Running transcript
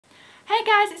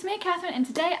Hi guys, it's me Catherine and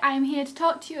today I am here to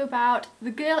talk to you about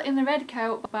The Girl in the Red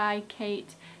Coat by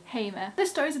Kate Hamer. This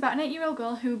story is about an 8-year-old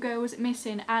girl who goes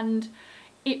missing and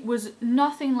it was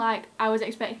nothing like I was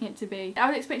expecting it to be. I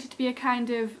was expecting it to be a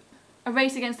kind of a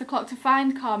race against the clock to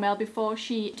find Carmel before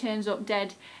she turns up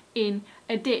dead in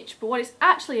a ditch, but what it's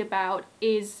actually about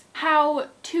is how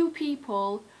two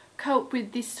people cope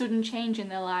with this sudden change in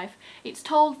their life. It's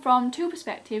told from two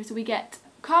perspectives. We get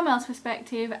Carmel's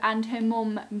perspective and her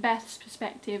mum Beth's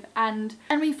perspective, and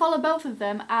we follow both of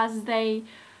them as they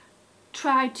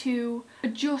try to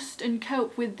adjust and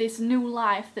cope with this new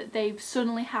life that they've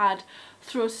suddenly had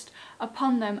thrust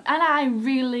upon them, and I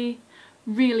really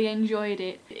enjoyed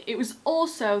it. It was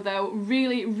also though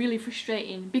really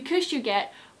frustrating because you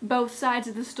get both sides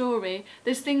of the story.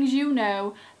 There's things you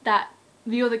know that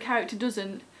the other character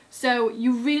doesn't, so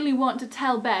you really want to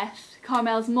tell Beth,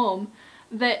 Carmel's mum,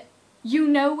 that you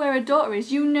know where her daughter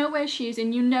is, you know where she is,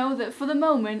 and you know that for the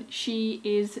moment she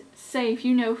is safe,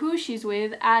 you know who she's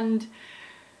with, and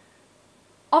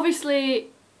obviously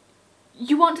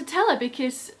you want to tell her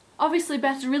because obviously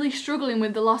Beth's really struggling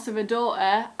with the loss of her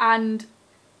daughter and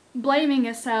blaming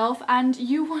herself, and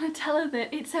you want to tell her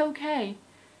that it's okay.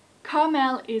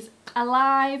 Carmel is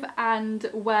alive and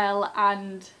well,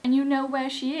 and you know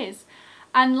where she is.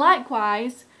 And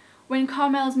likewise, when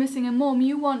Carmel's missing her mum,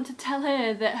 you want to tell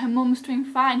her that her mum's doing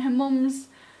fine, her mum's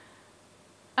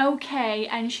okay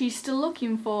and she's still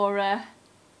looking for her.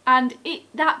 And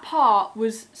that part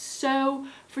was so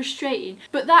frustrating.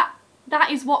 But that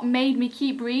is what made me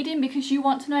keep reading, because you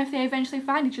want to know if they eventually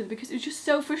find each other, because it was just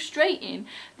so frustrating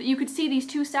that you could see these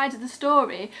two sides of the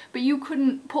story but you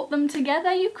couldn't put them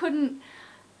together, you couldn't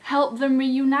help them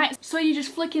reunite. So you're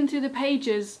just flicking through the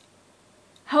pages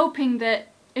hoping that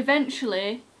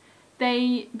eventually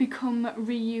they become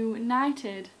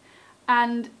reunited.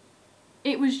 And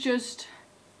it was just,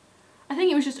 I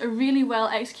think it was just a really well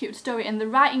executed story, and the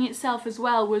writing itself as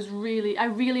well was I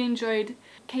really enjoyed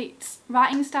Kate's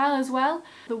writing style as well.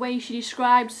 The way she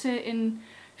described certain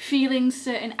feelings,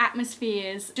 certain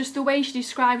atmospheres, just the way she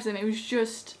describes them, it was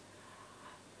just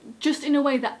in a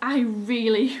way that I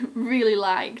really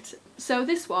liked. So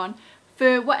this one,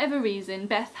 for whatever reason,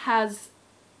 Beth has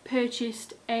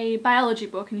purchased a biology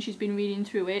book and she's been reading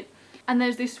through it, and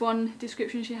there's this one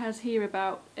description she has here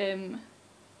about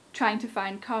trying to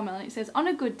find Carmel, and it says, "On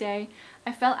a good day,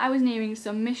 I felt I was nearing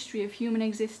some mystery of human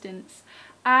existence.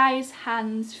 Eyes,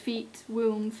 hands, feet,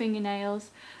 womb, fingernails,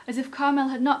 as if Carmel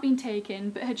had not been taken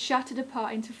but had shattered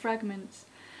apart into fragments.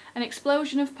 An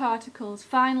explosion of particles,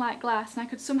 fine like glass, and I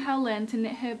could somehow learn to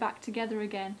knit her back together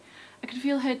again. I could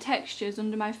feel her textures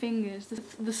under my fingers,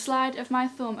 the slide of my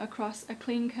thumb across a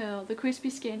clean curl, the crispy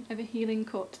skin of a healing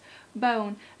cut,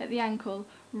 bone at the ankle,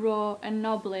 raw and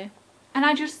knobbly." And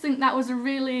I just think that was a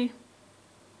really...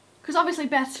 because obviously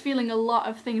Beth's feeling a lot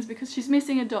of things because she's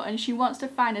missing her daughter and she wants to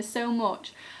find her so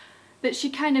much that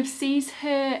she kind of sees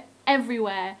her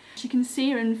everywhere. She can see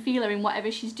her and feel her in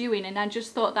whatever she's doing, and I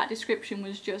just thought that description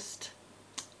was just...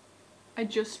 I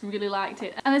just really liked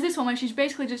it. And there's this one where she's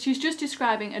basically just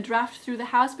describing a draft through the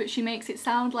house, but she makes it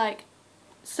sound like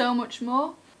so much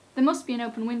more. There must be an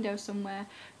open window somewhere.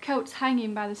 Coats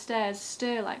hanging by the stairs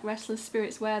stir like restless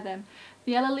spirits wear them.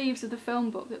 The yellow leaves of the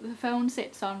phone book that the phone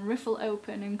sits on riffle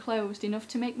open and closed enough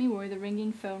to make me worry the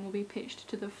ringing phone will be pitched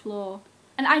to the floor.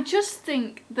 And I just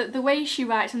think that the way she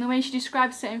writes and the way she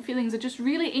describes certain feelings are just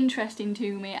really interesting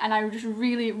to me, and I just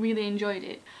really enjoyed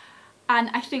it. And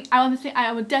I think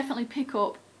I would definitely pick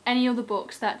up any other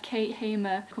books that Kate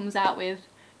Hamer comes out with,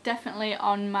 definitely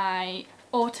on my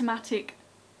automatic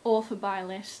author buy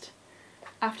list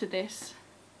after this.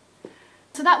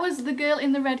 So that was The Girl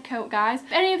in the Red Coat, guys.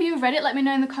 If any of you have read it, let me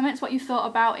know in the comments what you thought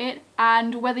about it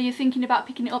and whether you're thinking about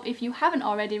picking it up if you haven't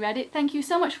already read it. Thank you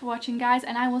so much for watching, guys,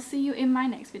 and I will see you in my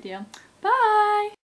next video. Bye!